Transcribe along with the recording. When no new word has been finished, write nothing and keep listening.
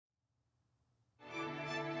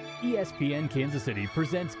ESPN Kansas City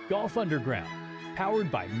presents Golf Underground,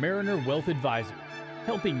 powered by Mariner Wealth Advisors,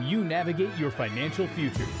 helping you navigate your financial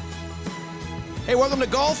future. Hey, welcome to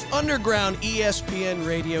Golf Underground, ESPN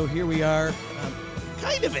Radio. Here we are,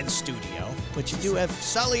 kind of in studio, but you do have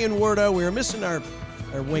Sully and Wardo. We were missing our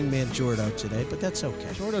wingman, Jordo, today, but that's okay.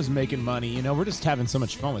 Jordo's making money. You know, we're just having so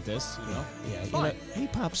much fun with this. You know? Yeah. You know, he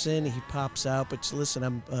pops in, he pops out, but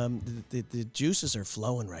listen, the juices are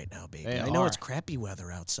flowing right now, baby. I know it's crappy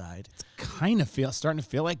weather outside. It's kind of starting to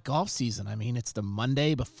feel like golf season. I mean, it's the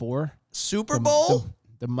Monday before Super Bowl.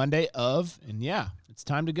 The Monday of, and yeah, it's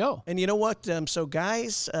time to go. And you know what? So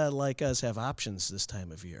guys like us have options this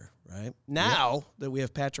time of year, right? Now that we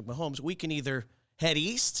have Patrick Mahomes, we can either head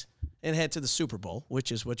east and head to the Super Bowl,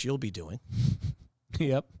 which is what you'll be doing.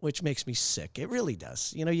 Yep. Which makes me sick. It really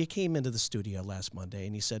does. You know, you came into the studio last Monday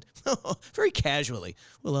and you said, very casually,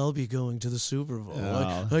 well, I'll be going to the Super Bowl.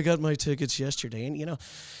 Oh. I got my tickets yesterday. And, you know,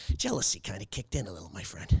 jealousy kind of kicked in a little, my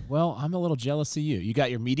friend. Well, I'm a little jealous of you. You got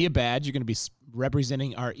your media badge. You're going to be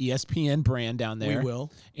representing our ESPN brand down there. We will.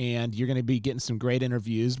 And you're going to be getting some great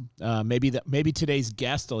interviews. Maybe today's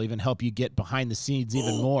guest will even help you get behind the scenes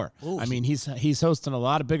even more. Ooh. I mean, he's hosting a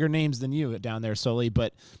lot of bigger names than you down there, Sully,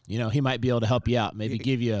 but you know, he might be able to help you out. Maybe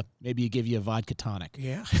give you a vodka tonic.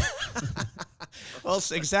 Yeah. Well,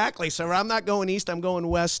 exactly. So I'm not going east. I'm going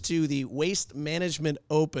west to the Waste Management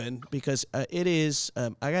Open because it is,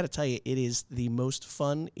 I got to tell you, it is the most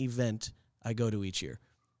fun event I go to each year.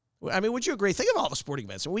 I mean, would you agree? Think of all the sporting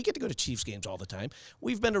events. And we get to go to Chiefs games all the time.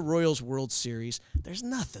 We've been to Royals World Series. There's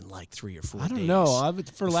nothing like 3 or 4 days. I don't know.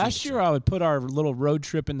 For last year, I would put our little road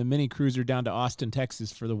trip in the Mini Cruiser down to Austin,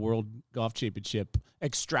 Texas for the World Golf Championship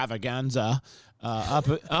extravaganza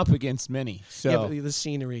up against Mini. So, yeah, but the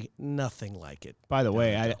scenery, nothing like it. By the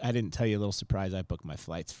way, I didn't tell you a little surprise. I booked my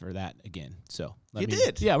flights for that again. So you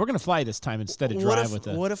did? Yeah, we're going to fly this time instead of drive with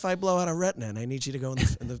the... What if I blow out a retina and I need you to go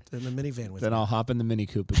in the minivan with me? Then I'll hop in the Mini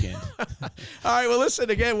Coupe again. All right, well, listen,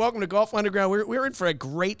 again, welcome to Golf Underground. We're in for a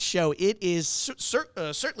great show. It is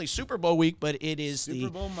certainly Super Bowl week, but it is Super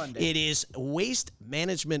Bowl Monday. It is Waste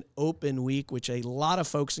Management Open week, which a lot of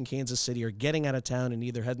folks in Kansas City are getting out of town and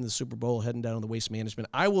either heading to the Super Bowl or heading down on the Waste Management.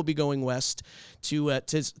 I will be going west to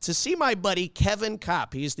see my buddy Kevin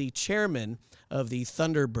Kopp. He is the chairman of the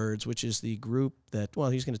Thunderbirds, which is the group that, well,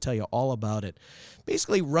 he's going to tell you all about it.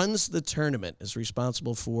 Basically runs the tournament, is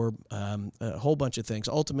responsible for a whole bunch of things.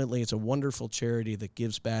 Ultimately, it's a wonderful charity that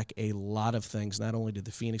gives back a lot of things, not only to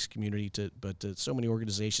the Phoenix community, but to so many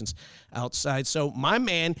organizations outside. So my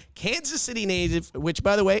man, Kansas City native, which,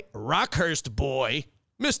 by the way, Rockhurst boy,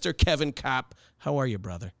 Mr. Kevin Kopp. How are you,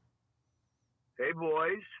 brother? Hey,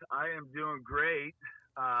 boys. I am doing great.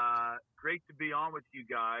 Great to be on with you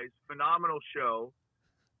guys. Phenomenal show.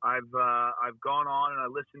 I've gone on and I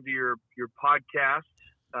listened to your podcast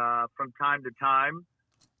from time to time.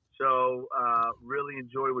 So really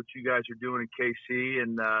enjoy what you guys are doing in KC,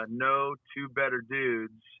 and no two better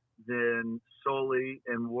dudes than Sully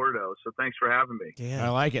and Wardo. So thanks for having me. Yeah. I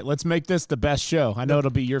like it. Let's make this the best show. I know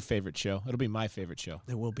it'll be your favorite show. It'll be my favorite show.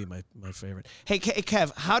 It will be my favorite. Hey,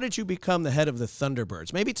 Kev, how did you become the head of the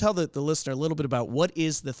Thunderbirds? Maybe tell the listener a little bit about what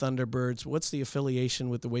is the Thunderbirds, what's the affiliation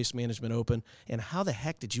with the Waste Management Open, and how the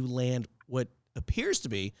heck did you land what appears to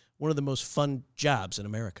be one of the most fun jobs in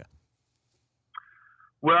America?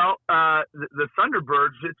 Well, the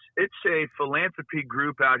Thunderbirds, it's a philanthropy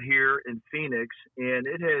group out here in Phoenix, and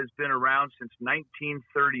it has been around since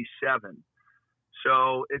 1937.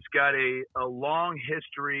 So it's got a long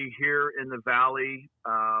history here in the Valley,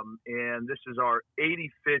 and this is our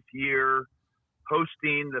 85th year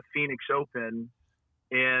hosting the Phoenix Open.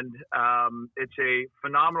 And it's a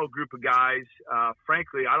phenomenal group of guys.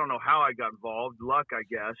 Frankly, I don't know how I got involved. Luck, I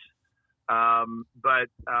guess. But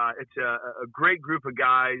it's a great group of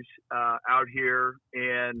guys out here,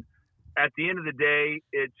 and at the end of the day,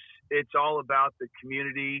 it's all about the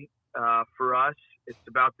community for us. It's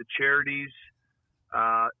about the charities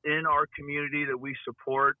in our community that we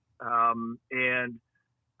support, and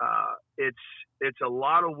it's a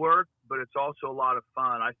lot of work, but it's also a lot of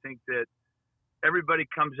fun. I think that everybody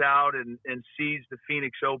comes out and sees the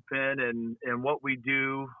Phoenix Open and what we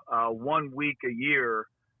do 1 week a year.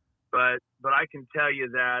 But I can tell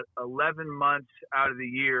you that 11 months out of the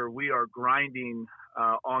year, we are grinding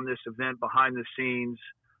on this event behind the scenes,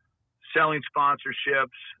 selling sponsorships,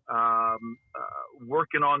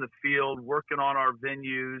 working on the field, working on our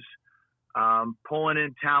venues, pulling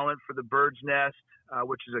in talent for the Bird's Nest,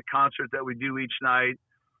 which is a concert that we do each night.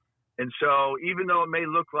 And so even though it may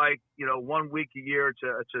look like, 1 week a year, it's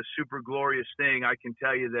a super glorious thing, I can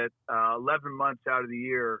tell you that 11 months out of the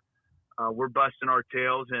year, we're busting our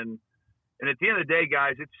tails, and And at the end of the day,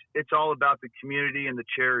 guys, it's all about the community and the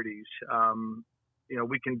charities.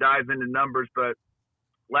 We can dive into numbers, but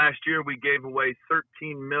last year we gave away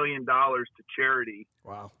 $13 million to charity.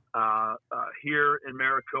 Wow. Here in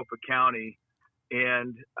Maricopa County.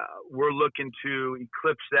 And we're looking to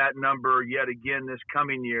eclipse that number yet again this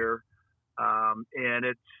coming year. And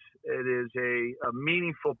it is a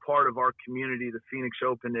meaningful part of our community, the Phoenix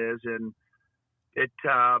Open is. And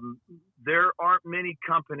there aren't many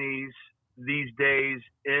companies these days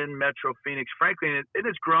in Metro Phoenix. Frankly, it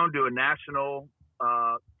has grown to a national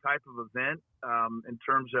type of event in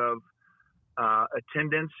terms of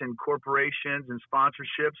attendance and corporations and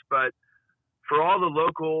sponsorships. But for all the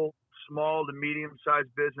local small to medium-sized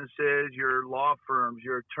businesses, your law firms,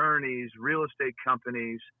 your attorneys, real estate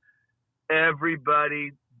companies,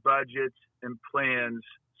 everybody budgets and plans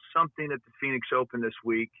something at the Phoenix Open this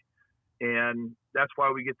week. And that's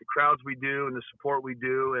why we get the crowds we do and the support we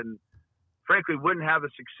do. And frankly, wouldn't have the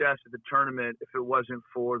success at the tournament if it wasn't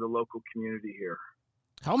for the local community here.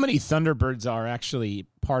 How many Thunderbirds are actually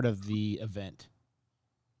part of the event?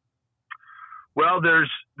 Well, there's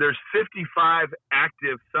 55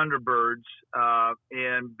 active Thunderbirds,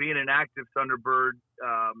 and being an active Thunderbird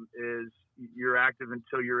is you're active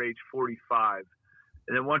until you're age 45.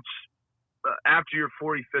 And then once after your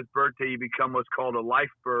 45th birthday, you become what's called a life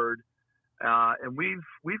bird. And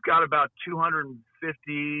we've got about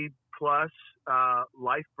 250 plus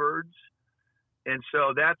life birds. And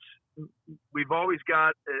so we've always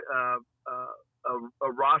got a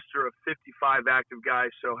roster of 55 active guys.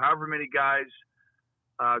 So however many guys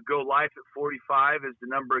go life at 45 is the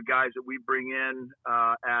number of guys that we bring in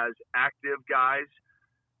as active guys.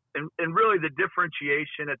 And really the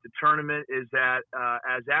differentiation at the tournament is that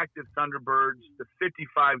as active Thunderbirds, the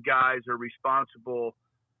 55 guys are responsible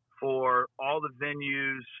for all the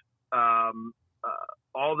venues,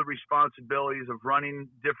 all the responsibilities of running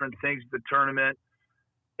different things at the tournament.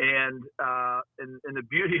 And the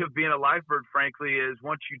beauty of being a lifebird, frankly, is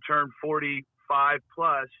once you turn 45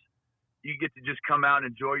 plus, you get to just come out and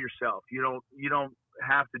enjoy yourself. You don't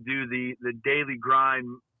have to do the daily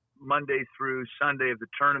grind Monday through Sunday of the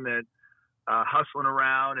tournament, hustling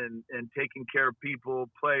around and taking care of people,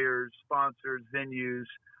 players, sponsors, venues.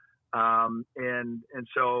 And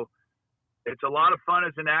so it's a lot of fun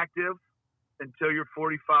as an active until you're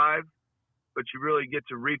 45. But you really get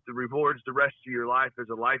to reap the rewards the rest of your life as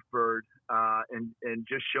a lifebird, and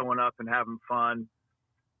just showing up and having fun.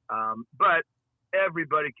 But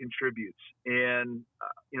everybody contributes, and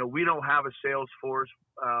we don't have a sales force.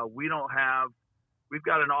 We've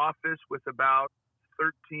got an office with about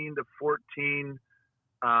 13 to 14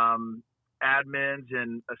 admins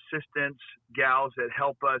and assistants, gals that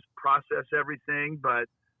help us process everything. But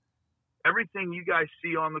everything you guys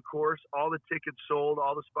see on the course, all the tickets sold,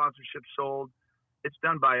 all the sponsorships sold, it's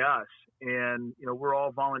done by us. And, we're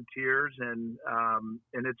all volunteers, and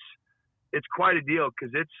it's quite a deal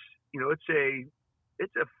because it's a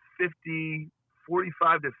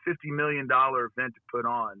 $45 to $50 million event to put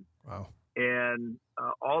on. Wow. And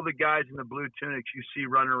all the guys in the blue tunics you see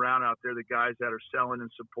running around out there, the guys that are selling and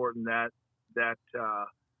supporting that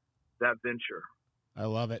venture. I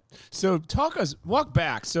love it. So walk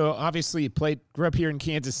back. So obviously you grew up here in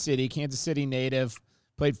Kansas City native,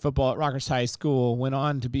 played football at Rockhurst High School, went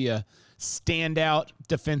on to be a standout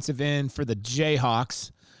defensive end for the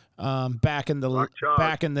Jayhawks back in the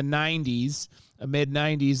 90s, mid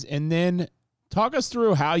 90s. And then talk us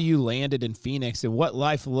through how you landed in Phoenix and what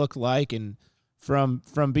life looked like, and from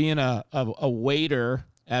being a waiter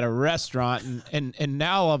at a restaurant and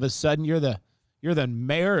now all of a sudden you're the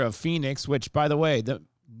mayor of Phoenix, which, by the way,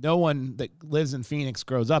 no one that lives in Phoenix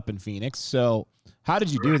grows up in Phoenix. So how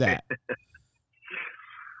did you do that?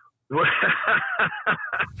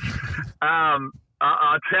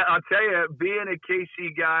 I'll tell you, being a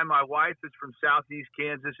KC guy, my wife is from Southeast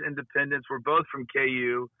Kansas, Independence. We're both from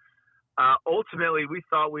KU. Ultimately, we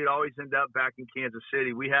thought we'd always end up back in Kansas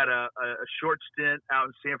City. We had a short stint out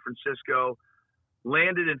in San Francisco,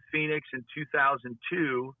 landed in Phoenix in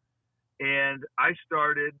 2002. And I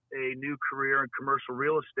started a new career in commercial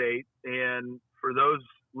real estate. And for those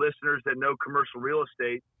listeners that know commercial real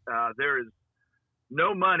estate, there is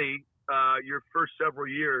no money your first several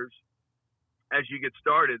years as you get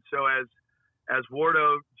started. So as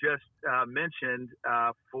Wardo just mentioned,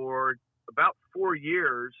 for about 4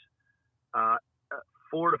 years,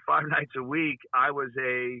 4 to 5 nights a week, I was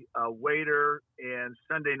a waiter and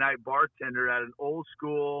Sunday night bartender at an old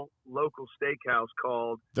school local steakhouse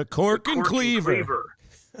called the Cork and Cleaver.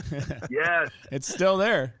 Yes. It's still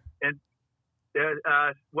there.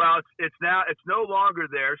 Well, it's no longer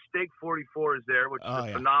there. Steak 44 is there, which is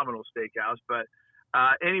a phenomenal steakhouse. But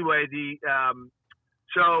anyway,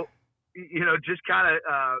 so just kind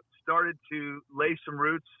of started to lay some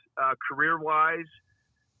roots career-wise.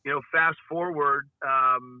 Fast forward,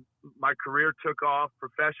 my career took off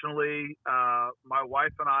professionally. My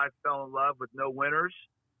wife and I fell in love with no winters.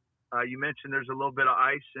 You mentioned there's a little bit of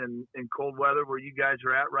ice and cold weather where you guys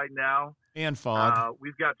are at right now. And fog.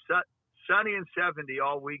 We've got sunny and 70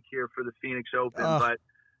 all week here for the Phoenix Open. But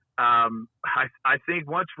I think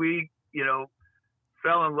once we,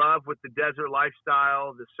 fell in love with the desert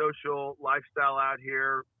lifestyle, the social lifestyle out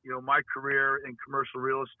here, my career in commercial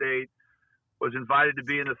real estate, was invited to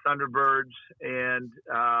be in the Thunderbirds, and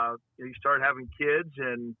you start having kids,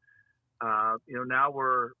 and now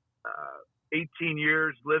we're 18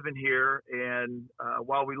 years living here, and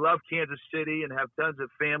while we love Kansas City and have tons of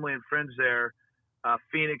family and friends there,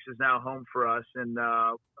 Phoenix is now home for us, and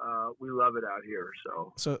we love it out here.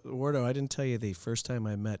 So Wardo, I didn't tell you the first time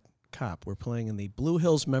I met Cop. We're playing in the Blue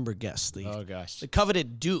Hills member guest, the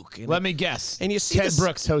coveted Duke. And let me guess. And you see Ted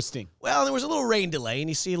Brooks hosting. Well, there was a little rain delay, and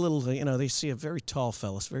you see a little, they see a very tall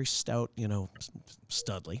fella, very stout,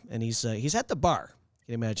 Studley, and he's at the bar. You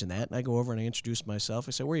can imagine that. And I go over and I introduce myself.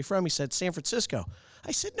 I said, "Where are you from?" He said, "San Francisco."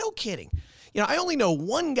 I said, "No kidding." I only know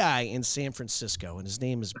one guy in San Francisco, and his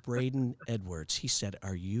name is Braden Edwards. He said,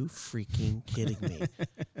 "Are you freaking kidding me?"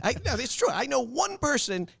 No, it's true. I know one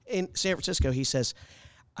person in San Francisco. He says,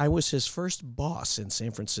 "I was his first boss in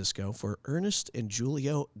San Francisco for Ernest and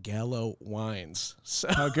Julio Gallo Wines." So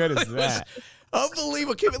how good is that?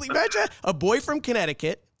 Unbelievable. Can you imagine a boy from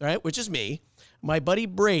Connecticut, right, which is me, my buddy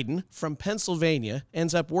Braden from Pennsylvania,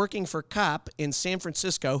 ends up working for Cop in San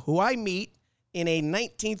Francisco, who I meet in a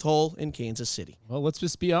 19th hole in Kansas City. Well, let's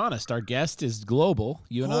just be honest. Our guest is global.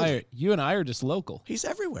 You and I are just local. He's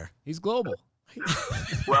everywhere. He's global.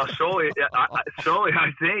 Well, Sully,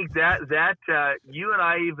 I think that you and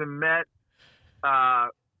I even met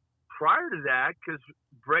prior to that, because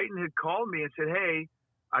Braden had called me and said, "Hey,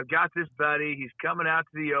 I've got this buddy. He's coming out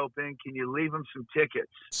to the Open. Can you leave him some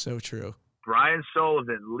tickets?" So true. Brian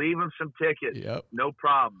Sullivan, leave him some tickets. Yep. No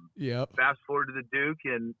problem. Yep. Fast forward to the Duke,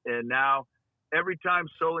 and now every time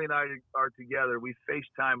Sully and I are together, we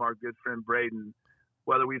FaceTime our good friend Braden,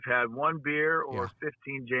 whether we've had one beer or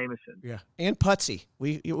 15 Jameson. Yeah, and Putsy.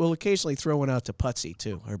 We'll occasionally throw one out to Putsy,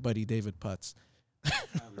 too, our buddy David Putz. I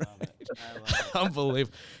love it.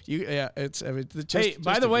 Unbelievable.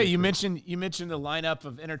 By the way, you mentioned the lineup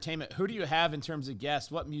of entertainment. Who do you have in terms of guests?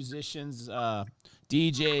 What musicians,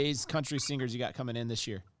 DJs, country singers you got coming in this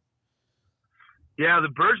year? Yeah, the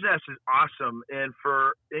Bird's Nest is awesome. And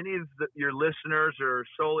for any of your listeners or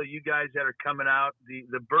Sully, you guys that are coming out,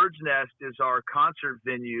 the Bird's Nest is our concert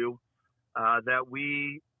venue that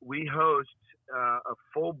we host a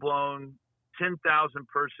full-blown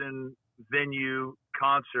 10,000-person venue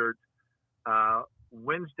concert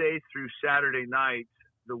Wednesday through Saturday night,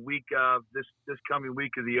 the week of this coming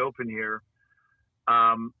week of the Open here.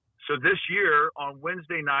 So this year on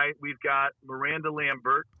Wednesday night, we've got Miranda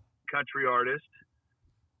Lambert, country artist.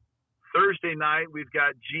 Thursday night, we've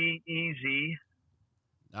got G-Eazy.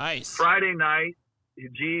 Nice. Friday night,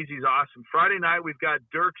 G-Eazy's awesome. Friday night, we've got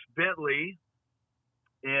Dierks Bentley.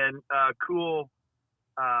 And cool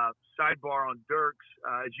sidebar on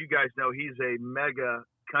Dierks. As you guys know, he's a mega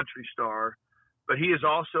country star, but he is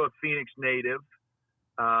also a Phoenix native,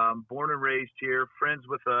 born and raised here, friends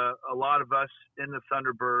with a lot of us in the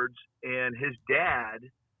Thunderbirds, and his dad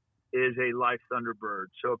is a life Thunderbird.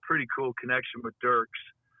 So a pretty cool connection with Dierks.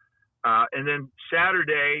 And then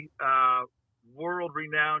Saturday,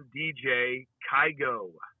 world-renowned DJ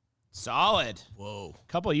Kygo. Solid. Whoa.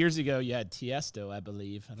 A couple of years ago, you had Tiesto, I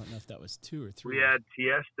believe. I don't know if that was 2 or 3. We had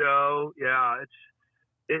Tiesto. Yeah,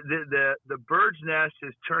 the Bird's Nest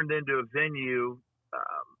has turned into a venue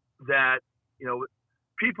that,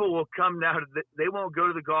 people will come now. They won't go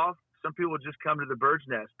to the golf. Some people will just come to the Bird's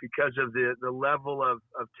Nest because of the level of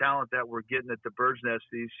talent that we're getting at the Bird's Nest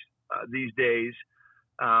these days.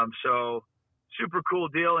 So super cool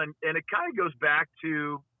deal. And it kind of goes back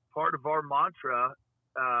to part of our mantra,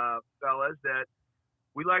 fellas, that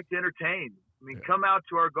we like to entertain. I mean, come out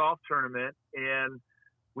to our golf tournament, and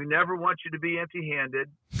we never want you to be empty-handed.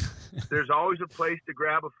 There's always a place to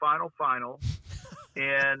grab a final,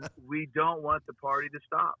 and we don't want the party to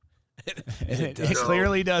stop. It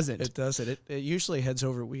clearly doesn't. It doesn't. It usually heads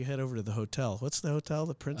over. We head over to the hotel. What's the hotel?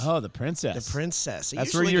 The Princess. Oh, the Princess. The Princess.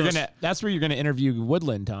 That's where you're gonna. That's where you're gonna interview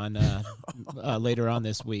Woodland on later on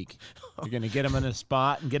this week. You're gonna get him in a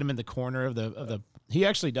spot and get him in the corner of the. He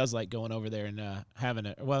actually does like going over there and not having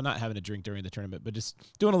a drink during the tournament, but just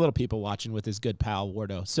doing a little people watching with his good pal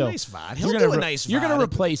Wardo. So nice VOD. He'll do a nice VOD. You're gonna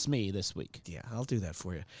replace me this week. Yeah, I'll do that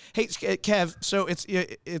for you. Hey, Kev. So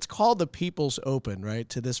it's called the People's Open, right?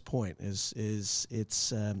 To this point, it's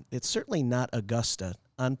certainly not Augusta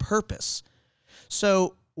on purpose.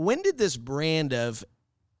 So when did this brand of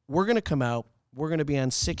we're going to come out, we're going to be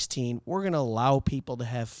on 16, we're going to allow people to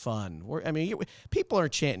have fun? People are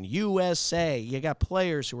chanting USA. You got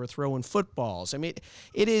players who are throwing footballs. I mean,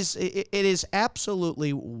 it is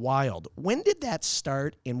absolutely wild. When did that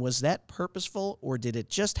start, and was that purposeful, or did it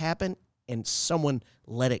just happen and someone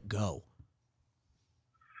let it go?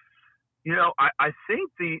 I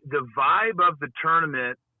think the vibe of the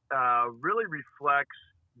tournament really reflects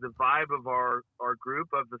the vibe of our group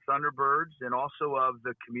of the Thunderbirds and also of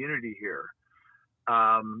the community here.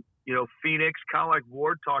 Phoenix, kind of like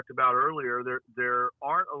Ward talked about earlier, there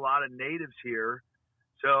aren't a lot of natives here.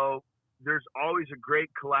 So there's always a great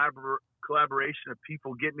collaboration of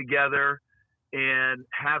people getting together and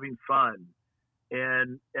having fun.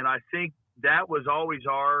 And I think that was always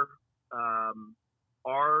our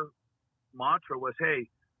mantra was, hey,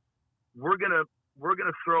 we're gonna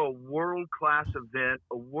throw a world-class event,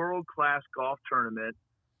 a world-class golf tournament,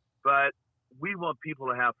 but we want people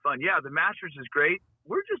to have fun. Yeah, the Masters is great.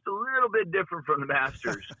 We're just a little bit different from the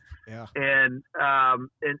Masters. Yeah. And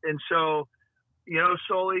so,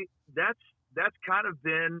 Sully, that's kind of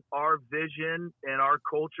been our vision and our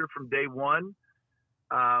culture from day one.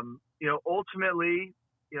 Ultimately,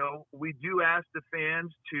 we do ask the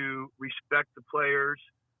fans to respect the players,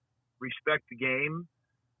 respect the game.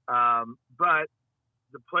 But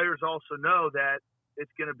the players also know that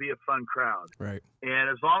it's going to be a fun crowd. Right. And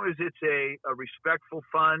as long as it's a respectful,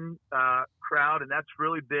 fun crowd, and that's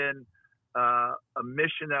really been a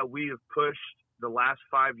mission that we have pushed the last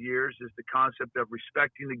 5 years, is the concept of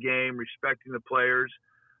respecting the game, respecting the players.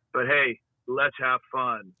 But, hey, let's have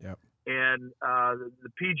fun. Yep. And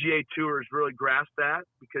the PGA Tour has really grasped that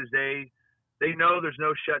because they know there's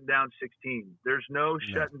no shutting down 16. There's no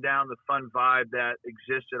shutting down the fun vibe that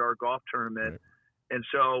exists at our golf tournament. Right. And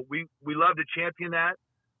so we love to champion that,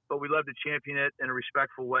 but we love to champion it in a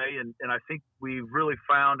respectful way. And I think we've really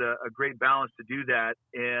found a great balance to do that.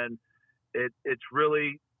 And it's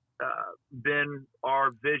really been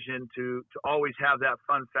our vision to always have that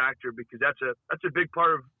fun factor, because that's a big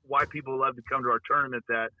part of why people love to come to our tournament,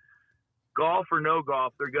 that golf or no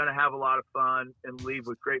golf, they're going to have a lot of fun and leave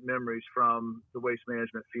with great memories from the Waste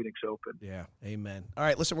Management Phoenix Open. Yeah, amen. All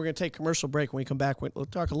right, listen, we're going to take a commercial break. When we come back, we'll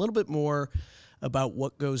talk a little bit more about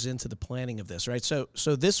what goes into the planning of this, right? So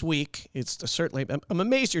this week, it's certainly, I'm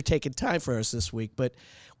amazed you're taking time for us this week, but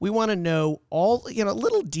we want to know all,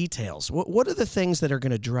 little details. What are the things that are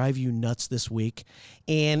going to drive you nuts this week?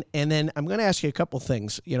 And then I'm going to ask you a couple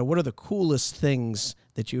things. What are the coolest things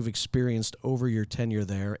that you've experienced over your tenure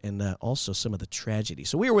there, and also some of the tragedy.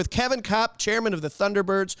 So we are with Kevin Kopp, chairman of the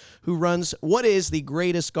Thunderbirds, who runs what is the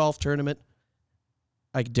greatest golf tournament.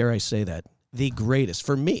 Dare I say that? The greatest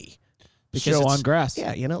for me. Show on grass.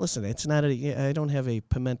 Yeah, listen, it's not I don't have a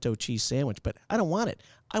pimento cheese sandwich, but I don't want it.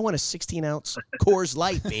 I want a 16-ounce Coors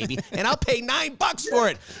Light, baby, and I'll pay $9 for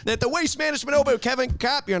it. At the Waste Management Open with Kevin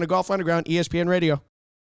Kopp, you're on the Golf Underground, ESPN Radio.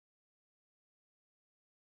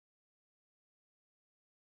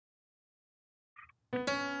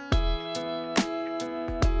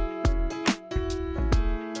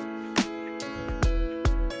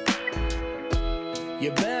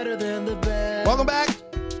 You're better than the best. Welcome back.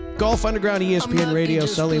 Golf Underground, ESPN Radio.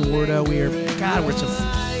 Sully Wardo. It's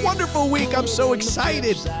a wonderful week. I'm so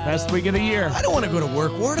excited. Best week of the year. I don't want to go to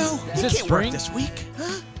work, Wardo. Is it can't spring? Work this week,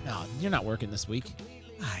 huh? No, you're not working this week.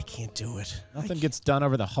 I can't do it. Nothing gets done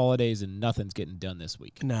over the holidays, and nothing's getting done this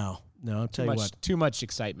week. No. I'll tell you what. Too much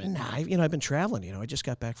excitement. Nah, I've been traveling. I just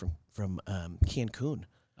got back from Cancun.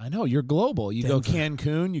 I know, you're global. You go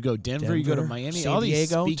Cancun, you go Denver, you go to Miami, San all these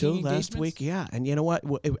Diego speaking too last week. Yeah, and you know what?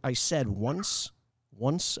 I said once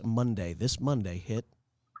Monday, this Monday hit,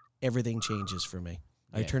 everything changes for me.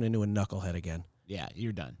 Yeah. I turn into a knucklehead again. Yeah,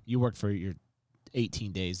 you're done. You worked for your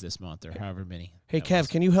 18 days this month or however many. Hey, Kev,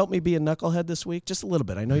 can you help me be a knucklehead this week? Just a little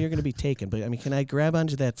bit. I know you're going to be taken, but can I grab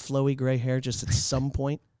onto that flowy gray hair just at some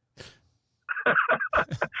point?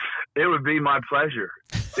 It would be my pleasure.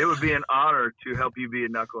 It would be an honor to help you be a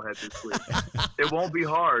knucklehead this week. It won't be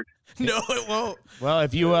hard. No, it won't. Well,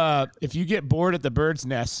 if you get bored at the Bird's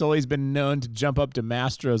Nest, Sully's been known to jump up to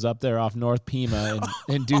Mastro's up there off North Pima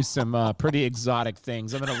and do some pretty exotic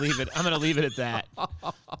things. I'm gonna leave it at that.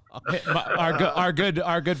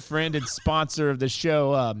 Our good friend and sponsor of the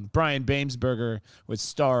show, Brian Bamesberger with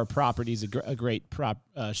Star Properties, a great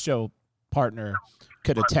show partner,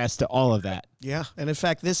 could attest to all of that. Yeah, and in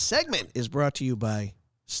fact, this segment is brought to you by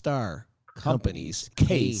Star Companies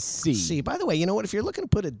KC. By the way, you know what? If you're looking to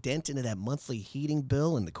put a dent into that monthly heating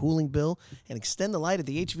bill and the cooling bill and extend the life of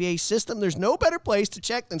the HVAC system, there's no better place to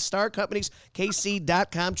check than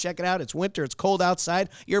StarCompaniesKC.com. Check it out. It's winter. It's cold outside.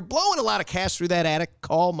 You're blowing a lot of cash through that attic.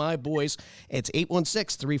 Call my boys. It's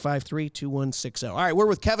 816-353-2160. All right, we're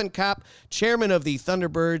with Kevin Kopp, chairman of the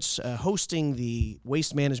Thunderbirds, hosting the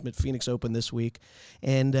Waste Management Phoenix Open this week.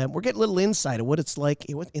 And we're getting a little insight of what it's like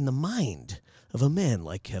in the mind of a man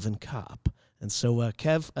like Kevin Kopp. And so,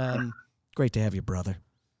 Kev, great to have you, brother.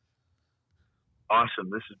 Awesome.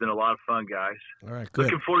 This has been a lot of fun, guys. All right, good.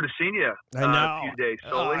 Looking forward to seeing you in a few days.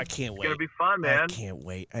 Oh, I can't wait. It's going to be fun, man. I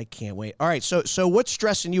can't wait. All right, so what's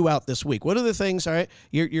stressing you out this week? What are the things, all right,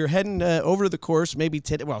 you're heading over to the course maybe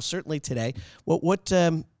today, well, certainly today. What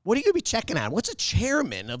are you going to be checking on? What's a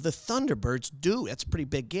chairman of the Thunderbirds do? That's a pretty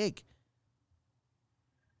big gig.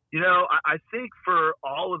 You know, I think for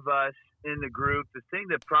all of us in the group, the thing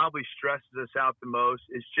that probably stresses us out the most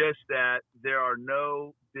is just that there are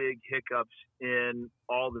no big hiccups in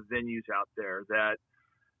all the venues out there, that,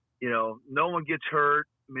 you know, no one gets hurt.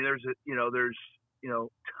 I mean, there's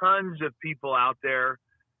tons of people out there,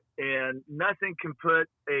 and nothing can put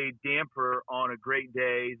a damper on a great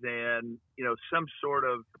day than, you know, some sort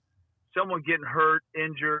of someone getting hurt,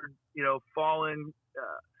 injured, you know, falling,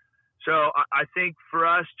 so I think for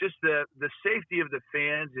us, just the safety of the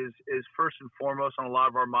fans is first and foremost on a lot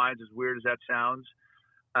of our minds, as weird as that sounds.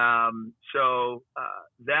 So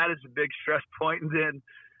that is a big stress point. And then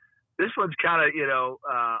this one's kind of,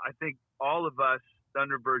 I think all of us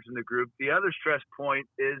Thunderbirds in the group, the other stress point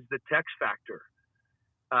is the text factor.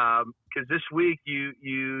 Because this week you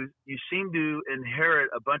seem to inherit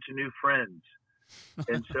a bunch of new friends.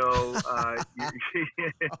 And so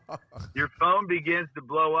your phone begins to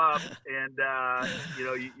blow up, and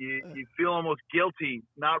you feel almost guilty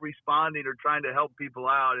not responding or trying to help people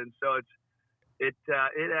out. And so it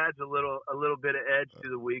adds a little bit of edge to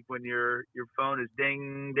the week when your phone is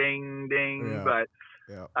ding ding ding.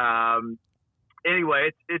 Yeah. But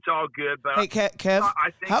anyway, it's all good. But hey, Kev,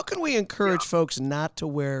 I think, how can we encourage folks not to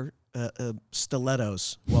wear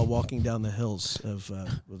stilettos while walking down the hills of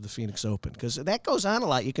the Phoenix Open? Because that goes on a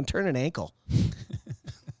lot. You can turn an ankle.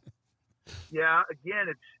 Yeah, again,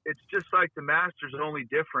 it's just like the Masters, only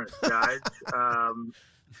different, guys.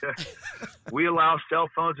 We allow cell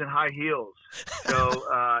phones and high heels,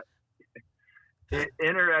 so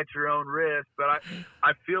enter at your own risk. But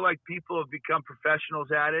I feel like people have become professionals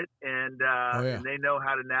at it, and they know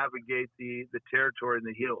how to navigate the territory and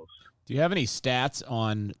the heels. Do you have any stats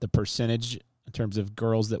on the percentage in terms of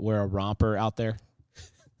girls that wear a romper out there?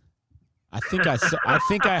 I think I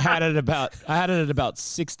had it at about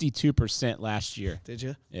 62% last year. Did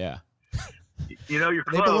you? Yeah. You know, you're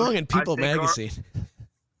close. They belong in People magazine.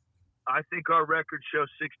 I think our record shows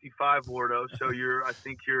 65, Wardo. So I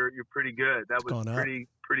think you're pretty good. That was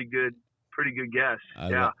pretty good guess.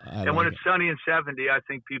 And when it's sunny and 70, I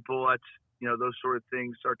think people, those sort of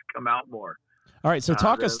things start to come out more. All right, so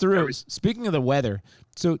talk us through, speaking of the weather,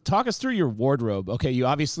 so talk us through your wardrobe. Okay, you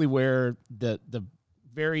obviously wear the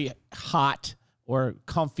very hot or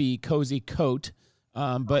comfy, cozy coat,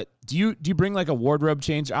 but do you bring like a wardrobe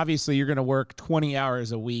change? Obviously, you're going to work 20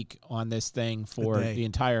 hours a week on this thing for the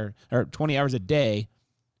entire, or 20 hours a day.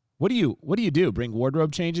 What do you do? Bring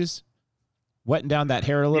wardrobe changes? Wetting down that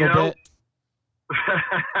hair a little bit?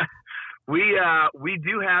 We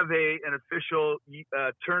do have an official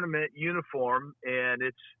tournament uniform, and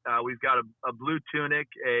it's we've got a blue tunic,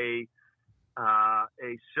 a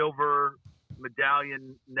silver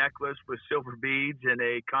medallion necklace with silver beads, and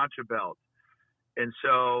a concha belt. And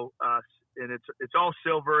so and it's all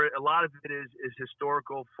silver. A lot of it is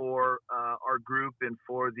historical for our group and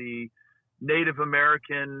for the Native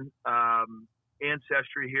American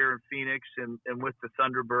ancestry here in Phoenix and with the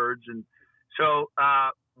Thunderbirds. And so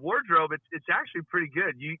wardrobe, it's actually pretty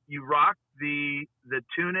good. You rock the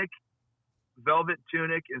tunic, velvet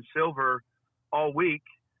tunic in silver all week.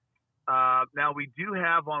 Now we do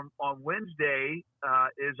have on Wednesday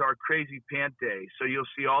is our crazy pant day. So you'll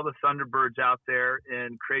see all the Thunderbirds out there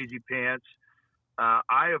in crazy pants.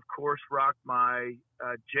 I of course rock my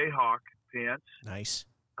Jayhawk pants. Nice.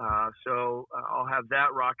 So I'll have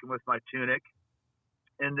that rocking with my tunic.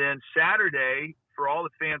 And then Saturday, for all the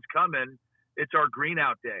fans coming, it's our green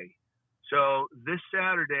out day. So this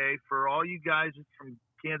Saturday, for all you guys from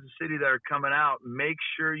Kansas City that are coming out, make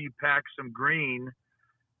sure you pack some green,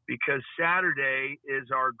 because Saturday is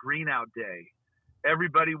our green out day.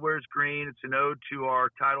 Everybody wears green. It's an ode to our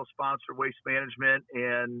title sponsor, Waste Management,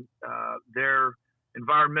 and their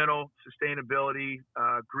environmental sustainability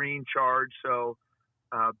green charge. So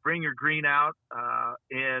bring your green out.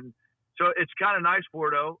 And so it's kind of nice,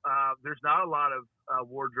 Wardo. There's not a lot of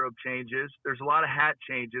wardrobe changes. There's a lot of hat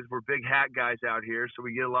changes. We're big hat guys out here, so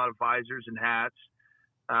we get a lot of visors and hats.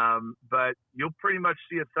 But you'll pretty much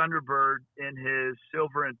see a Thunderbird in his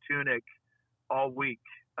silver and tunic all week.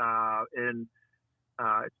 And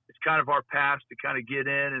it's kind of our pass to kind of get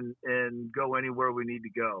in and go anywhere we need to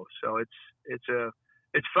go. So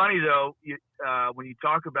it's funny though, when you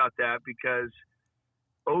talk about that, because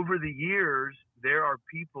over the years, there are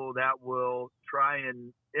people that will try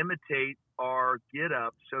and imitate our get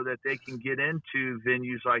up so that they can get into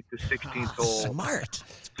venues like the 16th hole. Smart.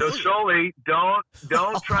 So Sully, don't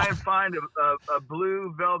try and find a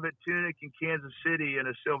blue velvet tunic in Kansas City and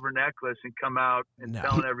a silver necklace and come out and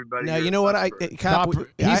telling everybody. No, you know what?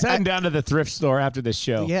 He's heading down to the thrift store after this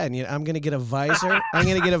show. Yeah, and I'm going to get a visor. I'm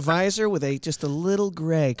going to get a visor with just a little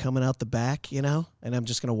gray coming out the back, and I'm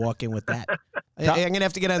just going to walk in with that. I'm going to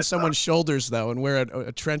have to get on someone's shoulders though and wear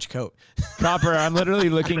a trench coat. Copper, I'm literally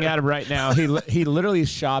looking at him right now. He literally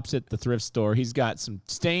shops at the thrift store. He's got some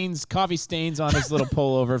coffee stains on his little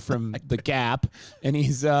pullover from the Gap, and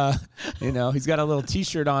he's he's got a little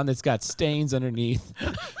T-shirt on that's got stains underneath.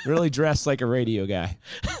 Really dressed like a radio guy.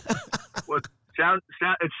 Well,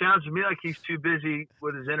 it sounds to me like he's too busy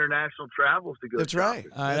with his international travels to go. That's shopping.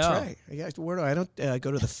 right. That's right. I don't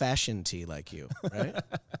go to the fashion tea like you, right?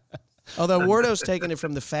 Although Wardo's taking it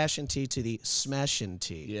from the fashion tee to the smashin'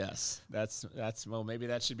 tee. Yes, that's well, maybe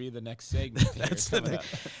that should be the next segment.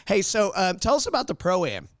 Hey, so tell us about the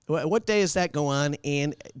Pro-Am. What day does that go on?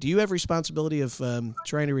 And do you have responsibility of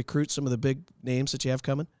trying to recruit some of the big names that you have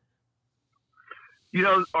coming?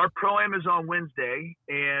 Our Pro-Am is on Wednesday,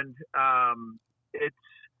 and it's,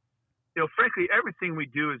 frankly, everything we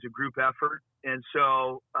do is a group effort. And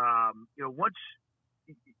so, once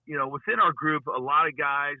within our group, a lot of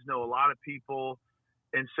guys know a lot of people.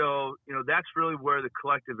 And so, that's really where the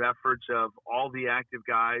collective efforts of all the active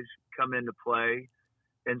guys come into play.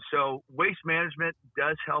 And so Waste Management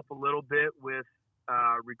does help a little bit with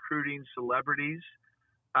recruiting celebrities.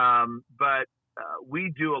 But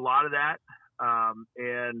we do a lot of that.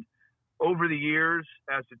 And over the years,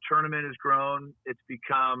 as the tournament has grown, it's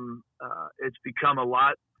become a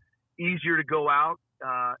lot easier to go out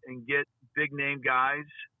and get big name guys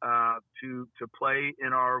to play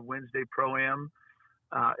in our Wednesday Pro-Am.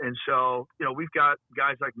 And so, we've got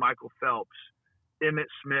guys like Michael Phelps, Emmitt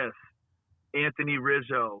Smith, Anthony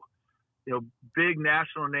Rizzo, big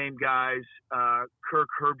national name guys, Kirk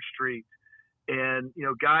Herbstreit, and,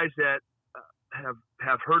 guys that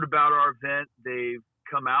have heard about our event. They've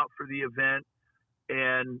come out for the event,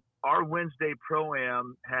 and our Wednesday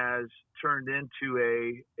Pro-Am has turned into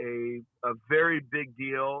a very big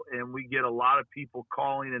deal, and we get a lot of people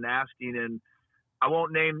calling and asking, and I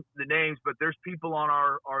won't name the names, but there's people on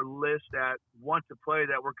our list that want to play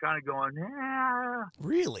that we're kind of going,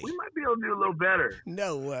 really? We might be able to do a little better.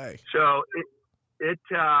 No way. So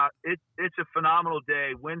it's a phenomenal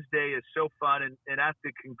day. Wednesday is so fun, and at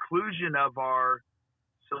the conclusion of our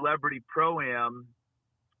Celebrity Pro-Am,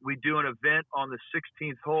 we do an event on the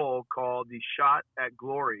 16th hole called the Shot at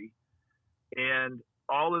Glory, and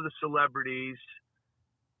all of the celebrities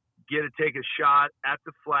get to take a shot at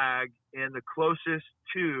the flag, and the closest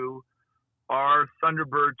to our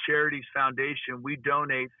Thunderbird Charities Foundation, we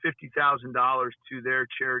donate $50,000 to their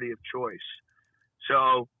charity of choice.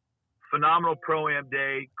 So phenomenal Pro-Am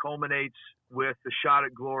day culminates with the Shot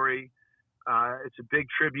at Glory. It's a big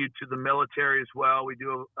tribute to the military as well. We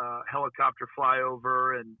do a helicopter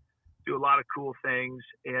flyover and do a lot of cool things,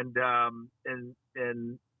 and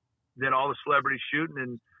then all the celebrities shooting,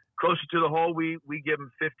 and closer to the hole, we give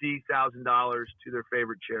them $50,000 to their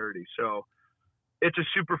favorite charity. So it's a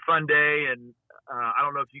super fun day, and I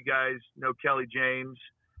don't know if you guys know Kelly James,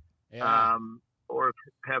 or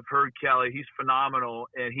have heard Kelly. He's phenomenal,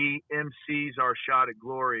 and he MCs our Shot at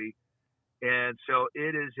Glory. And so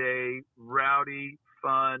it is a rowdy,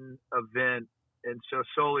 fun event. And so,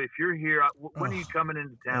 Sully, if you're here, when are you coming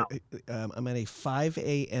into town? I'm at a 5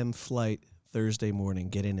 a.m. flight Thursday morning.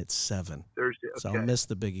 Get in at 7. Thursday, okay. So I'll miss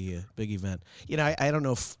the big event. I don't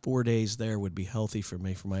know if 4 days there would be healthy for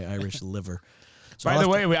me, for my Irish liver. So By I'll the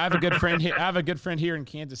have way, to- I have a good friend here. I have a good friend here in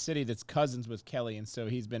Kansas City that's cousins with Kelly, and so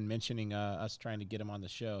he's been mentioning us trying to get him on the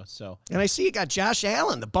show. So and I see you got Josh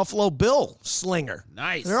Allen, the Buffalo Bill slinger.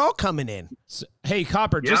 nice. They're all coming in. So, hey,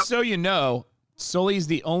 Copper, Yep. just so you know, Sully's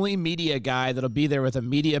the only media guy that'll be there with a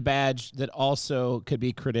media badge that also could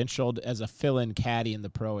be credentialed as a fill-in caddy in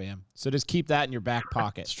the Pro-Am. So just keep that in your back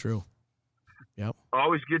pocket. It's true. Yep.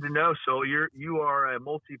 Always good to know. So you are a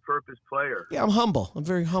multi-purpose player. Yeah, I'm humble. I'm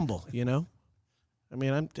very humble, you know. I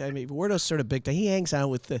mean, Wardo's sort of big. He hangs out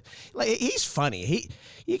with he's funny.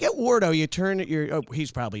 You get Wardo, you turn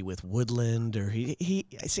he's probably with Woodland or he.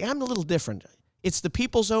 See, I'm a little different. It's the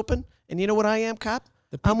People's Open, and you know what I am, Cop?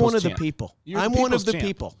 I'm one of champ. the people. You're the I'm one of people's the champ.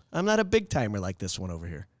 people. I'm not a big timer like this one over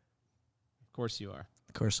here. Of course you are.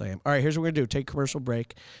 Of course I am. All right, here's what we're gonna do. Take a commercial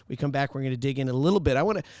break. We come back. We're gonna dig in a little bit.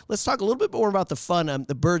 Let's talk a little bit more about the fun,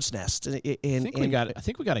 the bird's nest. I think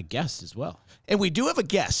we got a guest as well. And we do have a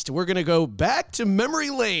guest. We're going to go back to memory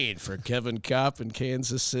lane for Kevin Kopp in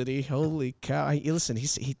Kansas City. Holy cow. Listen,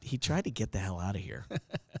 he tried to get the hell out of here.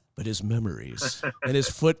 But his memories and his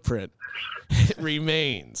footprint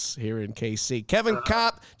remains here in KC. Kevin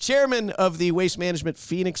Kopp, chairman of the Waste Management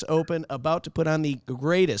Phoenix Open, about to put on the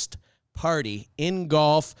greatest party in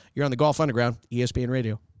golf. You're on the Golf Underground, ESPN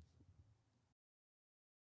Radio.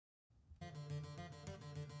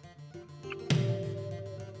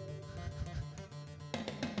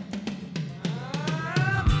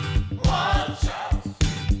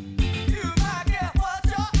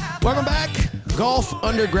 Welcome back. Golf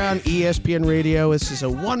Underground, ESPN Radio. This is a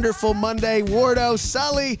wonderful Monday. Wardo,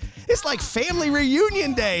 Sully, it's like family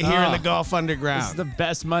reunion day here in the Golf Underground. This is the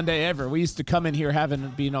best Monday ever. We used to come in here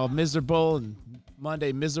being all miserable and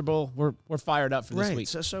Monday miserable. We're fired up for this week.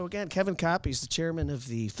 So again, Kevin Kopp, he's the chairman of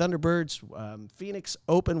the Thunderbirds Phoenix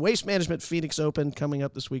Open, Waste Management Phoenix Open coming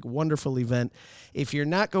up this week. Wonderful event. If you're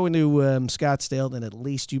not going to Scottsdale, then at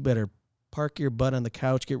least you better park your butt on the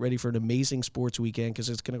couch, get ready for an amazing sports weekend because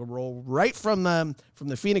it's going to roll right from the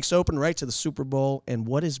Phoenix Open right to the Super Bowl. And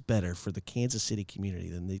what is better for the Kansas City community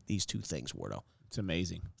than these two things, Wardo? It's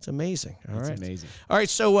amazing. It's amazing. All right. It's amazing. All right,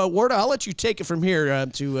 so Wardo, I'll let you take it from here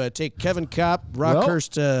to take Kevin Kopp,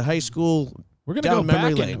 Rockhurst High School. We're gonna down go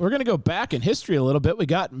memory back. lane. We're gonna go back in history a little bit. We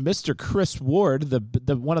got Mr. Chris Ward,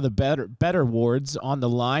 the one of the better wards, on the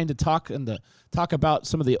line to talk about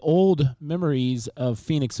some of the old memories of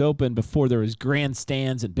Phoenix Open before there was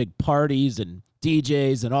grandstands and big parties and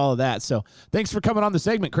DJs and all of that. So thanks for coming on the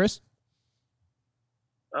segment, Chris.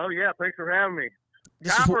 Oh yeah, thanks for having me.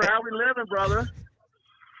 This is Copper, what- how we living, brother?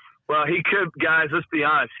 Well, he could, guys. Let's be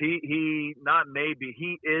honest. He not maybe.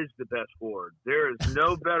 He is the best ward. There is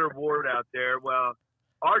no better ward out there. Well,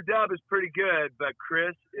 our dub is pretty good, but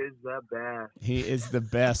Chris is the best. He is the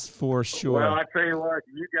best for sure. Well, I tell you what,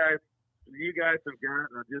 you guys have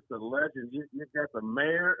got just a legend. You've got the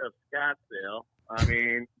mayor of Scottsdale. I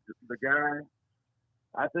mean, the guy.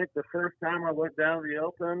 I think the first time I went down to the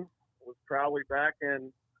Open was probably back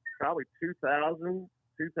in 2000,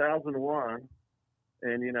 2001.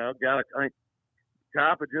 And, I think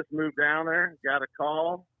Kopp had just moved down there, got a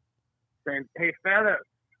call saying, "Hey,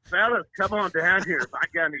 fellas, come on down here. I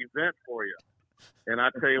got an event for you." And I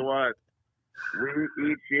tell you what,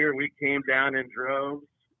 each year we came down in droves,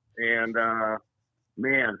 and,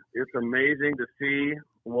 man, it's amazing to see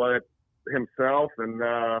what himself and,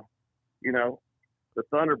 the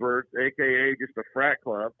Thunderbirds, a.k.a. just a frat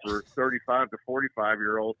club for 35 to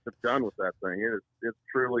 45-year-olds, have done with that thing. It's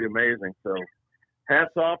truly amazing. So,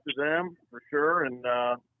 hats off to them for sure, and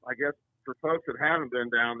I guess for folks that haven't been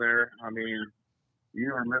down there, I mean,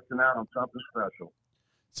 you are missing out on something special.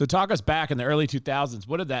 So talk us back in the early 2000s.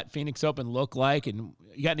 What did that Phoenix Open look like? And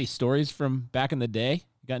you got any stories from back in the day?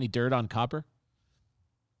 You got any dirt on Copper?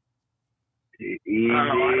 Easy.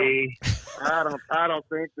 I don't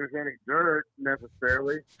think there's any dirt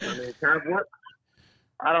necessarily. I mean, kind of what?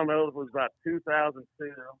 I don't know if it was about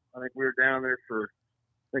 2002. I think we were down there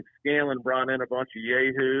I think Scanlon brought in a bunch of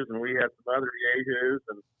yahoos, and we had some other yahoos.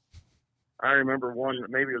 And I remember one,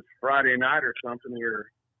 maybe it was Friday night or something. We were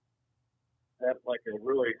at like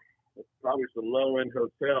probably the low-end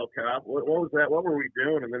hotel. What was that? What were we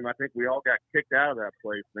doing? And then I think we all got kicked out of that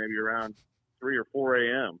place maybe around 3 or 4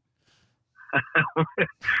 a.m.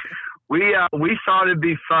 We thought it'd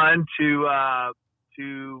be fun to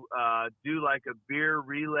do like a beer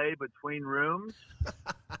relay between rooms,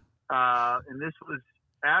 and this was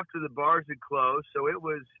after the bars had closed, so it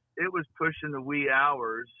was pushing the wee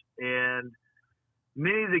hours, and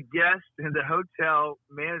many of the guests and the hotel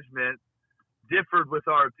management differed with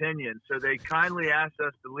our opinion, so they kindly asked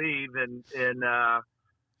us to leave, and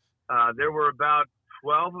there were about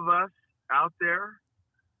 12 of us out there.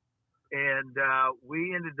 and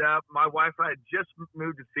we ended up. My wife and I had just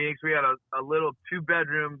moved to Phoenix. We had a little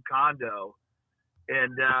 2-bedroom condo,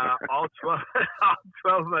 and all 12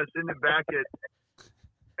 of us in the back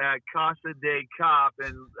at Casa de Cop,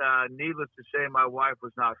 and needless to say, my wife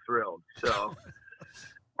was not thrilled.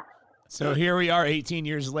 So here we are 18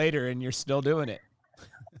 years later, and you're still doing it.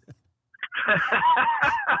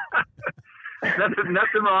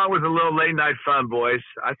 Nothing wrong with a little late night fun, boys.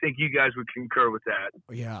 I think you guys would concur with that.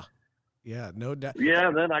 Yeah, no doubt.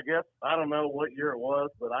 Yeah, then I guess, I don't know what year it was,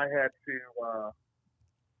 but I had to,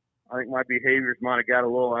 I think my behaviors might have got a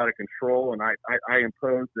little out of control, and I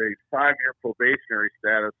imposed a 5-year probationary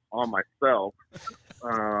status on myself.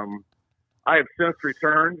 I have since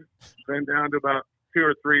returned, been down to about 2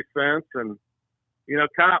 or 3 cents, and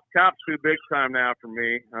Cop's too big time now for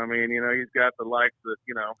me. I mean, he's got the likes that,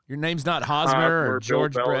 Your name's not Hosmer or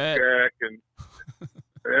George Bill Brett. Belichick and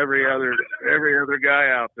every other guy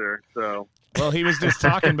out there. So, well, he was just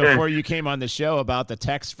talking before you came on the show about the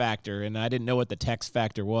text factor, and I didn't know what the text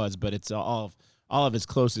factor was, but it's all of his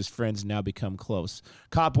closest friends now become close.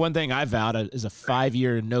 Cop, one thing I vowed is a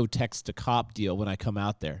 5-year no text to cop deal when I come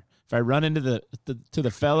out there. If I run into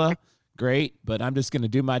the fella, great, but I'm just going to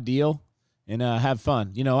do my deal and have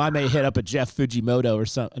fun. I may hit up a Jeff Fujimoto or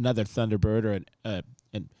another Thunderbird or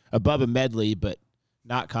a Bubba Medley, but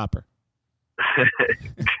not Copper.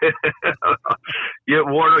 Yeah,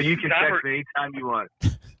 Wardo, you can text me anytime you want.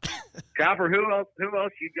 Copper, who else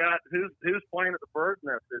you got? Who's playing at the Bird's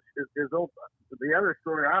Nest? Is the other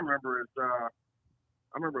story I remember is I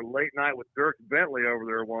remember late night with Dirk Bentley over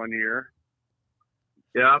there one year.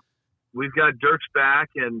 Yeah, we've got Dirk's back,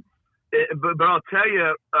 but I'll tell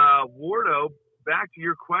you, Wardo, back to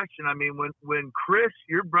your question. I mean, when Chris,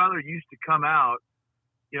 your brother, used to come out,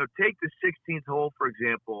 take the 16th hole, for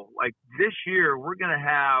example. Like this year, we're going to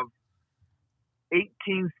have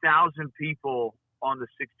 18,000 people on the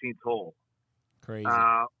 16th hole. Crazy.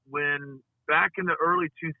 When back in the early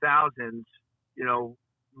 2000s,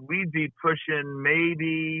 we'd be pushing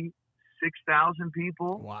maybe 6,000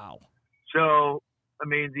 people. Wow. So, I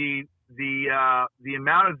mean, the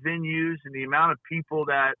amount of venues and the amount of people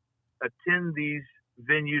that attend these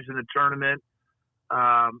venues in the tournament,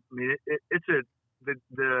 I mean,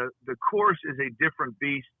 the course is a different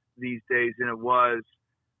beast these days than it was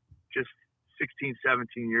just 16,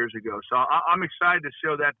 17 years ago. So I'm excited to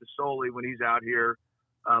show that to Soli when he's out here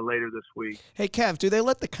later this week. Hey, Kev, do they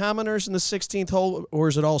let the commoners in the 16th hole, or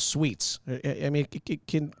is it all suites? I mean,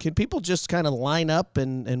 can people just kind of line up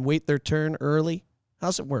and wait their turn early?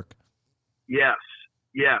 How's it work? Yes.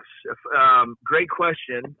 Great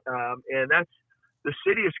question. And that's the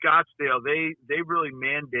city of Scottsdale. They really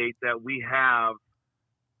mandate that we have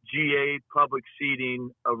GA public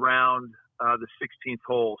seating around the 16th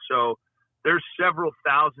hole. So there's several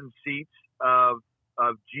thousand seats of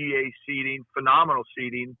GA seating, phenomenal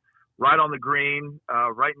seating, right on the green,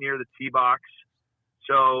 right near the tee box.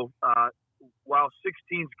 So while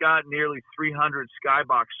 16's got nearly 300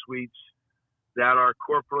 skybox suites that are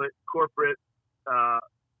corporate,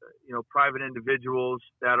 private individuals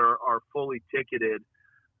that are fully ticketed,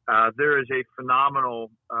 there is a phenomenal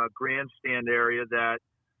grandstand area that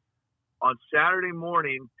on Saturday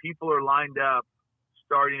morning, people are lined up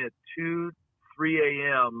starting at 2, 3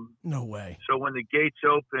 a.m. No way. So when the gates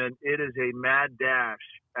open, it is a mad dash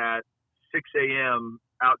at 6 a.m.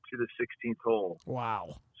 out to the 16th hole.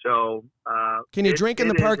 Wow. So can you drink in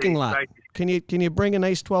the parking lot? Can you bring a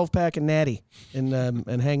nice 12-pack of Natty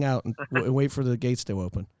and hang out and wait for the gates to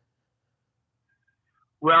open?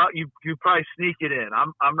 Well, you probably sneak it in.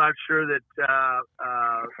 I'm not sure that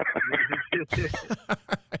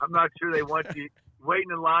I'm not sure they want you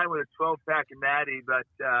waiting in line with a 12-pack of Natty, but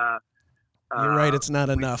you're right. It's not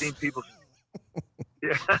enough. Seen people.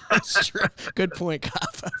 Yeah, that's true. Good point,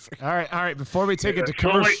 Cop. All right. Before we take it to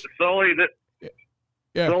commercial, Sully,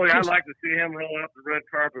 yeah, I'd like to see him roll out the red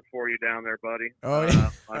carpet for you down there, buddy. Oh yeah.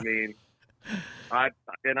 I mean, I'd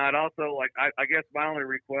also I guess my only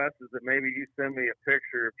request is that maybe you send me a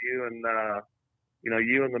picture of you and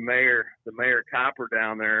you and the mayor Copper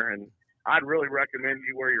down there, and I'd really recommend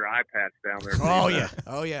you wear your eye patch down there. Oh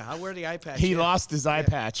yeah. I'll wear the eye patch. He lost his eye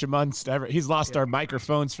patch amongst he's lost our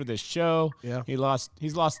microphones for this show. Yeah. He's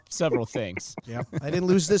lost several things. Yeah. I didn't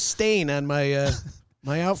lose this stain on my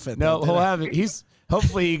my outfit. No, he'll have it.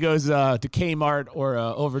 Hopefully he goes to Kmart or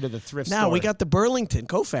over to the thrift store. Now we got the Burlington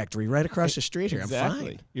Co-Factory right across the street here. Exactly. I'm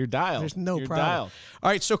fine. You're dialed. There's no You're problem. dialed. All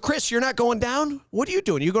right, so Chris, you're not going down? What are you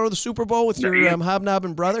doing? You go to the Super Bowl with your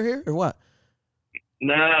hobnobbing brother here, or what?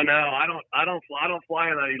 No, I don't fly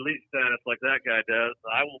in an elite status like that guy does.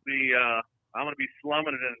 I will be. I'm going to be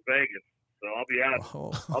slumming it in Vegas, so I'll be out.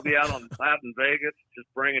 Oh. I'll be out in Vegas, just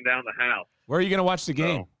bringing down the house. Where are you going to watch the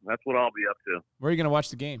game? So that's what I'll be up to. Where are you going to watch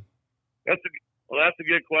the game? That's a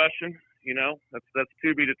good question. That's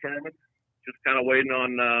to be determined. Just kind of waiting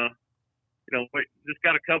on, just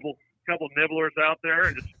got a couple nibblers out there,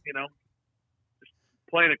 and just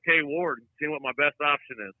playing a K Ward and seeing what my best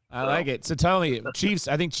option is. I like it. So tell me, Chiefs.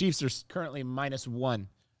 I think Chiefs are currently -1.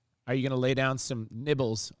 Are you going to lay down some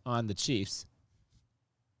nibbles on the Chiefs?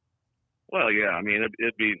 Well, yeah. I mean,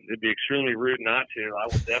 it'd be extremely rude not to. I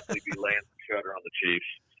will definitely be laying some cheddar on the Chiefs.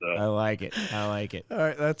 So. I like it. All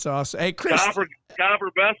right, that's awesome. Hey, Chris. Copper,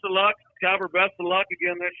 best of luck. Copper, best of luck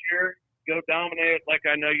again this year. Go dominate it like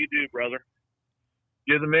I know you do, brother.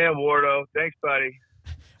 You're the man, Wardo. Thanks, buddy.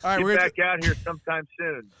 All right, Get we're back out here sometime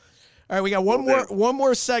soon. All right, we got one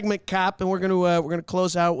more segment, Cop, and we're gonna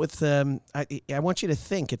close out with. I want you to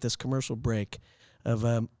think at this commercial break of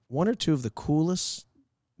one or two of the coolest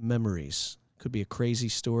memories. Could be a crazy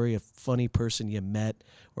story, a funny person you met,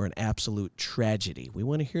 or an absolute tragedy. We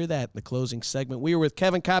want to hear that in the closing segment. We are with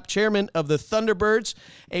Kevin Kopp, chairman of the Thunderbirds.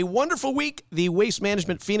 A wonderful week, the Waste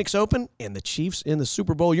Management Phoenix Open, and the Chiefs in the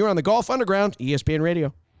Super Bowl. You're on the Golf Underground, ESPN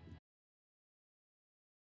Radio.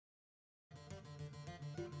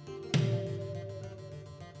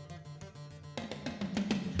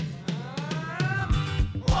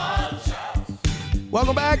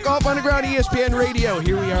 Welcome back, Golf Underground, ESPN Radio.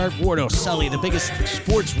 Here we are, Wardo, Sully, the biggest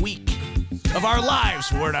sports week of our lives,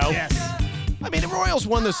 Wardo. Yes. I mean, the Royals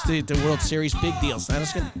won the World Series, big deal. It's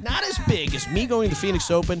not as big as me going to the Phoenix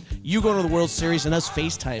Open, you going to the World Series, and us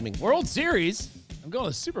FaceTiming. World Series? I'm going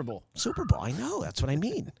to the Super Bowl. Super Bowl, I know, that's what I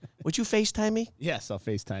mean. Would you FaceTime me? Yes, I'll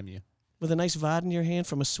FaceTime you. With a nice VOD in your hand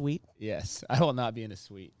from a suite? Yes, I will not be in a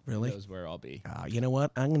suite. Really? Who knows where I'll be. You know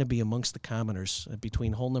what? I'm going to be amongst the commoners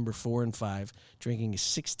between hole number 4 and 5, drinking a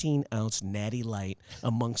 16-ounce Natty Light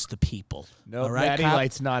amongst the people. No, all right, Natty Cop?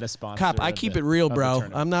 Light's not a sponsor. Cop, I keep it real, bro.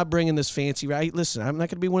 I'm I'm not bringing this fancy. Right? Listen, I'm not going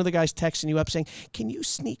to be one of the guys texting you up saying, "Can you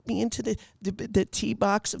sneak me into the tee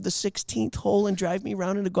box of the 16th hole and drive me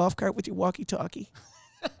around in a golf cart with your walkie-talkie?"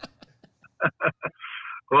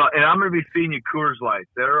 Well, and I'm going to be feeding you Coors Light.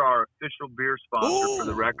 They're our official beer sponsor for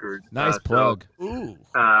the record. Nice plug. Ooh.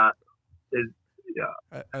 Yeah.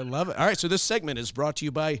 I love it. All right, so this segment is brought to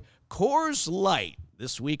you by Coors Light.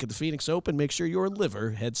 This week at the Phoenix Open, make sure your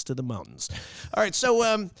liver heads to the mountains. All right, so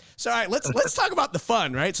all right, let's talk about the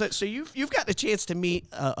fun, right? So you've got the chance to meet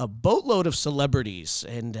a boatload of celebrities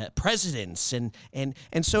and presidents, and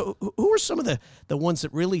so who are some of the ones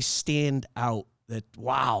that really stand out? That,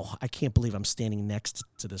 wow, I can't believe I'm standing next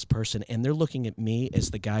to this person, and they're looking at me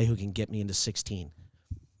as the guy who can get me into 16.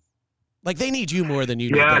 Like, they need you more than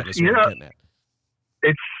you need them, is what I'm getting at.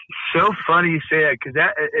 It's so funny you say that, because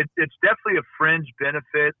it's definitely a fringe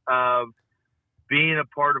benefit of being a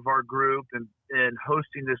part of our group and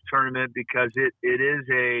hosting this tournament, because it is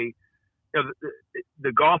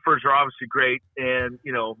the golfers are obviously great, and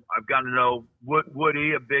I've gotten to know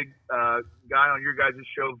Woody, a big guy on your guys'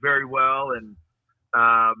 show, very well, and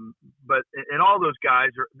all those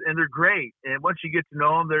guys they're great. And once you get to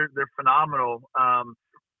know them, they're phenomenal. A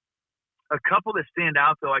couple that stand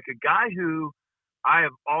out though, like a guy who I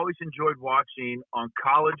have always enjoyed watching on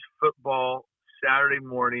college football Saturday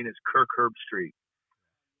morning is Kirk Herbstreit.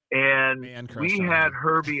 And we had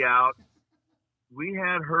Herbie out. We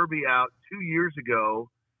had Herbie out 2 years ago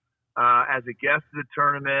as a guest of the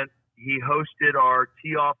tournament. He hosted our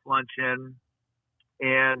tee-off luncheon,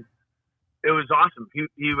 and it was awesome.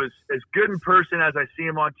 He was as good in person as I see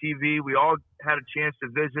him on TV. We all had a chance to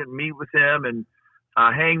visit and meet with him and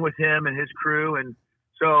hang with him and his crew. And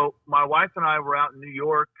so my wife and I were out in New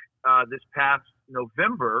York this past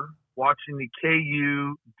November watching the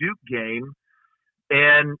KU Duke game,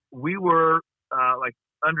 and we were like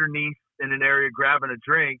underneath in an area grabbing a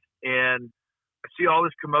drink, and I see all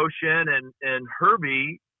this commotion, and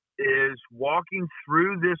Herbie is walking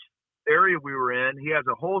through this area we were in. He has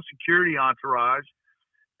a whole security entourage,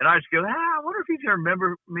 and I just go, I wonder if he's gonna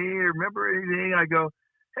remember me or remember anything. And I go,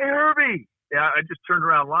 "Hey, Herbie." Yeah, I just turned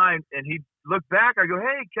around line, and he looked back. I go,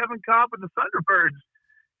 "Hey, Kevin Kopp and the Thunderbirds."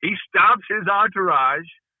 He stops his entourage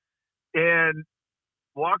and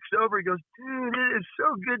walks over. He goes, "Dude, it is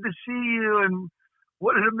so good to see you, and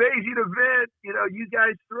what an amazing event, you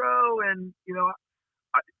guys throw." And,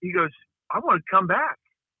 he goes, "I want to come back.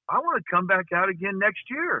 I want to come back out again next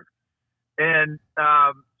year." And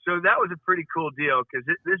so that was a pretty cool deal, because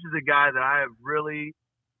this is a guy that I have really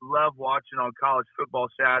loved watching on College Football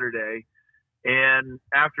Saturday. And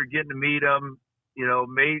after getting to meet him,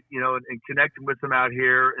 and connecting with him out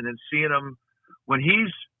here, and then seeing him when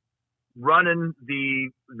he's running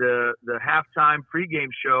the halftime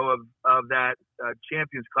pregame show of that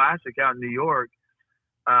Champions Classic out in New York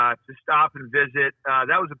to stop and visit.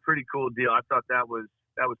 That was a pretty cool deal. I thought that was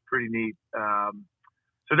pretty neat.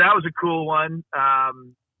 So that was a cool one.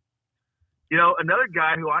 Another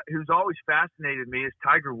guy who's always fascinated me is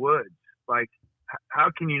Tiger Woods. Like, how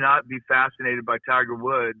can you not be fascinated by Tiger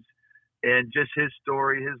Woods and just his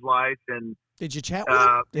story, his life? And did you chat with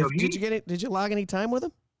him? Did you log any time with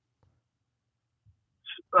him?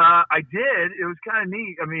 I did. It was kind of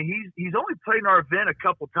neat. I mean, he's only played in our event a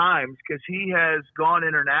couple times because he has gone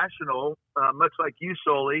international, much like you,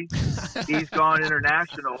 Sully. He's gone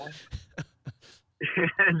international,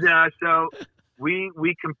 and so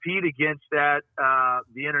we compete against that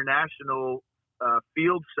the international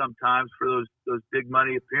field sometimes for those big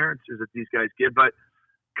money appearances that these guys get. But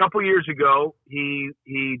a couple years ago, he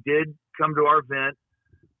did come to our event,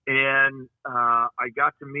 and I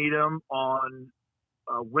got to meet him on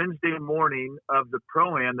Wednesday morning of the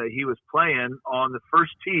Pro-Am that he was playing on the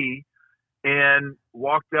first tee, and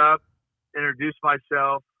walked up, introduced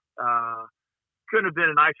myself. Couldn't have been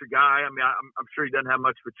a nicer guy. I mean, I'm sure he doesn't have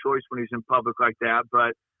much of a choice when he's in public like that,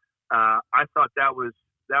 but I thought that was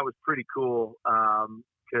pretty cool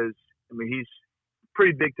because I mean, he's a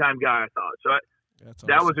pretty big time guy, I thought. So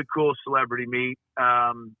that was a cool celebrity meet.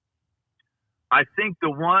 I think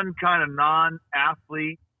the one kind of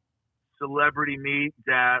non-athlete celebrity meet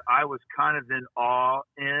that I was kind of in awe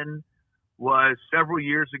in was several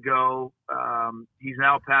years ago. He's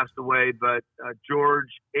now passed away, but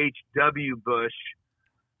George H.W. Bush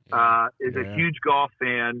is a huge golf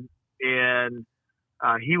fan, and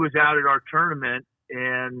he was out at our tournament,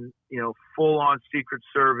 and full on Secret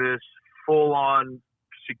Service, full on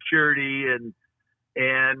security,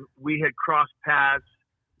 and we had crossed paths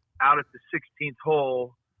out at the 16th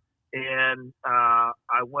hole. And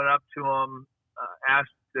I went up to him,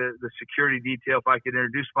 asked the security detail if I could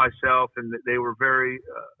introduce myself, and they were very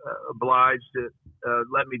obliged to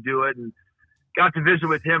let me do it, and got to visit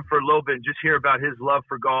with him for a little bit and just hear about his love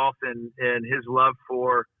for golf and his love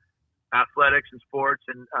for athletics and sports.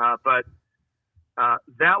 And but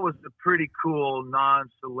that was a pretty cool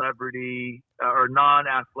non-celebrity or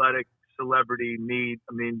non-athletic celebrity meet.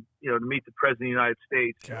 I mean, to meet the President of the United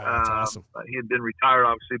States. God, that's awesome. He had been retired,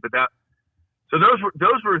 obviously, but so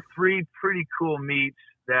those were three pretty cool meets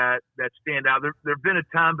that stand out. There've been a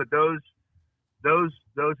ton, but those have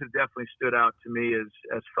definitely stood out to me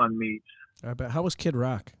as fun meets. I bet. How was Kid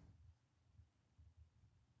Rock?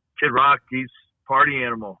 Kid Rock, he's party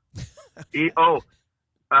animal.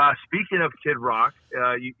 Speaking of Kid Rock,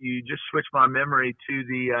 you just switched my memory to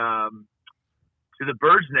the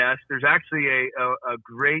Bird's Nest. There's actually a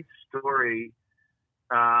great story,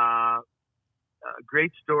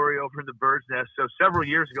 over in the Bird's Nest. So several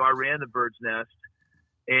years ago, I ran the Bird's Nest,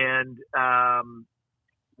 and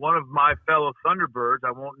one of my fellow Thunderbirds,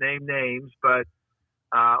 I won't name names, but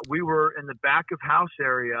we were in the back of house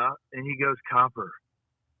area, and he goes, "Copper,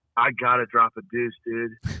 I gotta drop a deuce,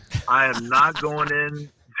 dude. I am not going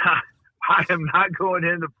in. I am not going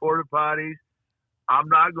in the porta potties. I'm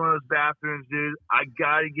not going to those bathrooms, dude. I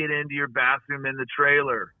got to get into your bathroom in the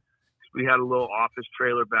trailer." We had a little office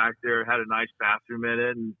trailer back there, had a nice bathroom in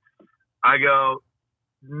it. And I go,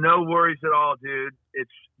 "No worries at all, dude.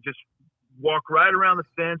 It's just walk right around the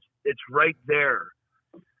fence. It's right there."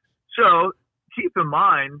 So keep in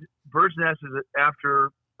mind, Bird's Nest is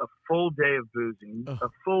after a full day of boozing, a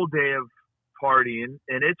full day of partying,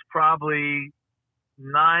 and it's probably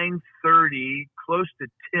 9:30, close to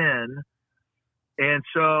 10. And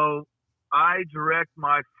so I direct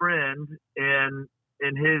my friend, and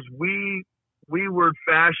in his wee-word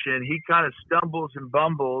fashion, he kind of stumbles and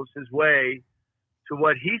bumbles his way to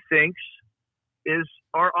what he thinks is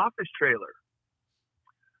our office trailer.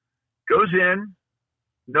 Goes in,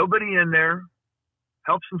 nobody in there,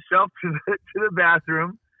 helps himself to the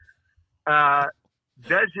bathroom,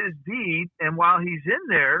 does his deed, and while he's in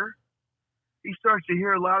there, he starts to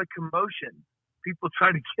hear a lot of commotion. People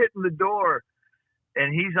trying to get in the door.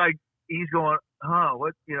 And he's going,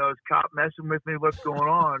 what, is cop messing with me? What's going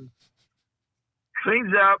on?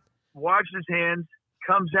 Cleans up, washes his hands,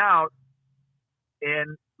 comes out,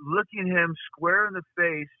 and looking him square in the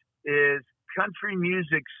face is country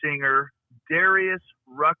music singer Darius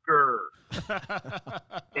Rucker.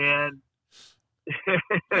 And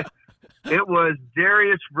it was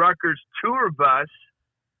Darius Rucker's tour bus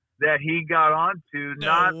that he got onto,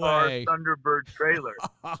 not our Thunderbird trailer.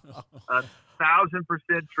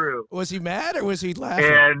 1,000% true. Was he mad or was he laughing?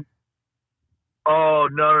 And no.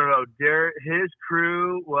 His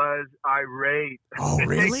crew was irate. Oh,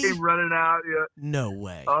 really? They came running out. Yeah. No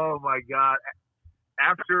way. Oh my God.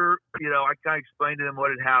 after, I kind of explained to them what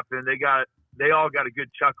had happened, they all got a good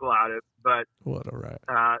chuckle out of it. But What a rat.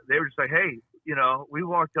 they were just like, hey, we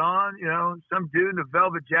walked on, some dude in a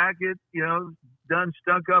velvet jacket, done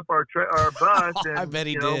stunk up our bus. And, I bet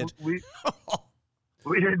he did.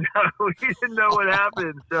 We didn't know what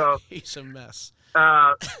happened. So He's a mess.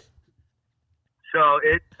 so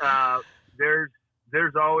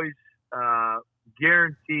there's always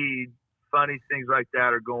guaranteed funny things like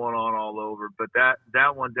that are going on all over. But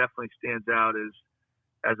that one definitely stands out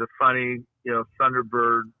as a funny,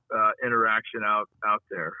 Thunderbird interaction out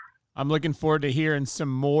there. I'm looking forward to hearing some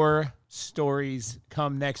more stories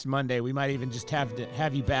come next Monday. We might even just have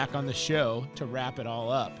you back on the show to wrap it all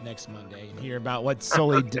up next Monday and hear about what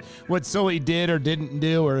Sully what Sully did or didn't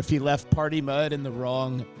do, or if he left party mud in the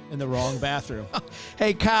wrong bathroom.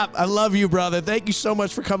 Hey, Cop, I love you, brother. Thank you so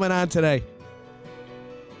much for coming on today.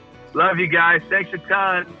 Love you guys. Thanks a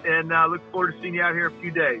ton. And look forward to seeing you out here in a few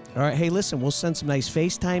days. All right. Hey, listen, we'll send some nice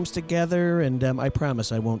FaceTimes together, and I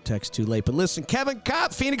promise I won't text too late. But listen, Kevin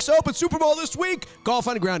Kopp, Phoenix Open, Super Bowl this week. Golf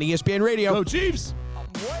Underground, ESPN Radio. Go Chiefs! I'm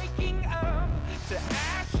waking up to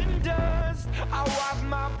ash and dust. I wipe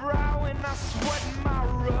my brow and I sweat my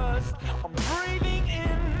rust. I'm breathing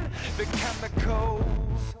in the chemicals.